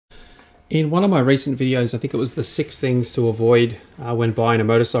In one of my recent videos, I think it was the 6 things to avoid when buying a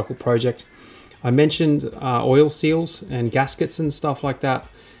motorcycle project, I mentioned oil seals and gaskets and stuff like that,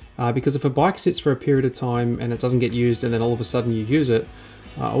 because if a bike sits for a period of time and it doesn't get used and then all of a sudden you use it,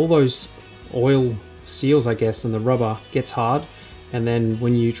 all those oil seals, I guess, and the rubber gets hard, and then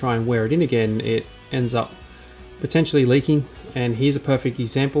when you try and wear it in again, it ends up potentially leaking. And here's a perfect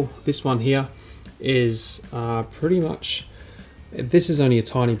example. This one here is pretty much, this is only a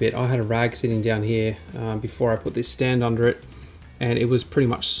tiny bit. I had a rag sitting down here before I put this stand under it, and it was pretty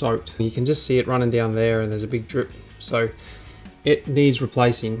much soaked. You can just see it running down there, and there's a big drip, so it needs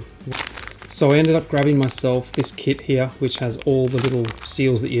replacing. So I ended up grabbing myself this kit here, which has all the little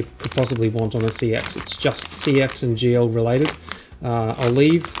seals that you could possibly want on a CX. It's just CX and GL related. I'll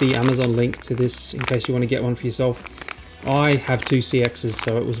leave the Amazon link to this in case you want to get one for yourself. I have 2 CXs,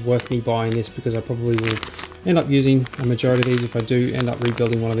 so it was worth me buying this because I probably will end up using a majority of these if I do end up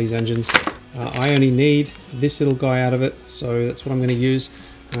rebuilding one of these engines. I only need this little guy out of it, so that's what I'm going to use.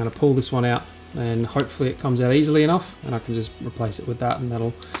 I'm going to pull this one out, and hopefully it comes out easily enough, and I can just replace it with that, and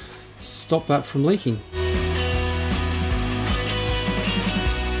that'll stop that from leaking.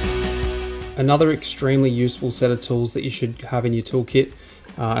 Another extremely useful set of tools that you should have in your toolkit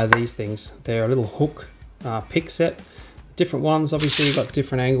are these things. They're a little hook pick set. Different ones, obviously you've got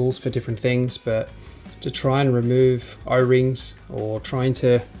different angles for different things, but to try and remove O-rings or trying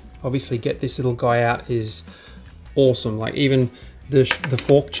to obviously get this little guy out is awesome. Like even the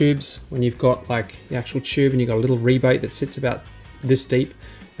fork tubes, when you've got like the actual tube and you've got a little rebate that sits about this deep,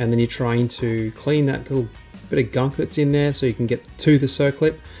 and then you're trying to clean that little bit of gunk that's in there so you can get to the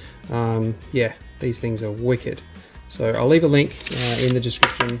circlip. Yeah, these things are wicked. So I'll leave a link in the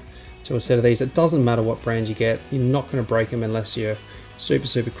description to a set of these. It doesn't matter what brand you get, you're not going to break them unless you're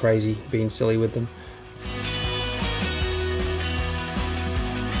super crazy being silly with them.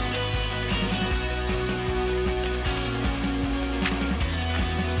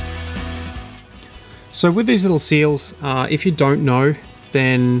 So with these little seals, if you don't know,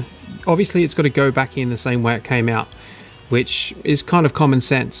 then obviously it's got to go back in the same way it came out, which is kind of common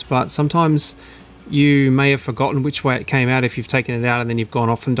sense, but sometimes you may have forgotten which way it came out if you've taken it out and then you've gone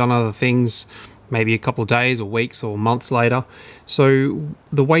off and done other things, maybe a couple of days or weeks or months later. So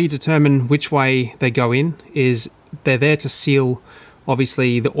the way you determine which way they go in is they're there to seal,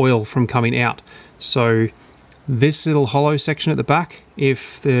 obviously, the oil from coming out. So this little hollow section at the back,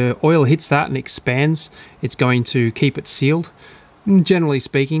 if the oil hits that and expands, it's going to keep it sealed, generally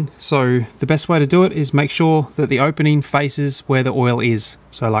speaking. So the best way to do it is make sure that the opening faces where the oil is,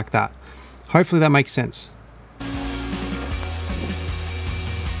 so like that. Hopefully that makes sense.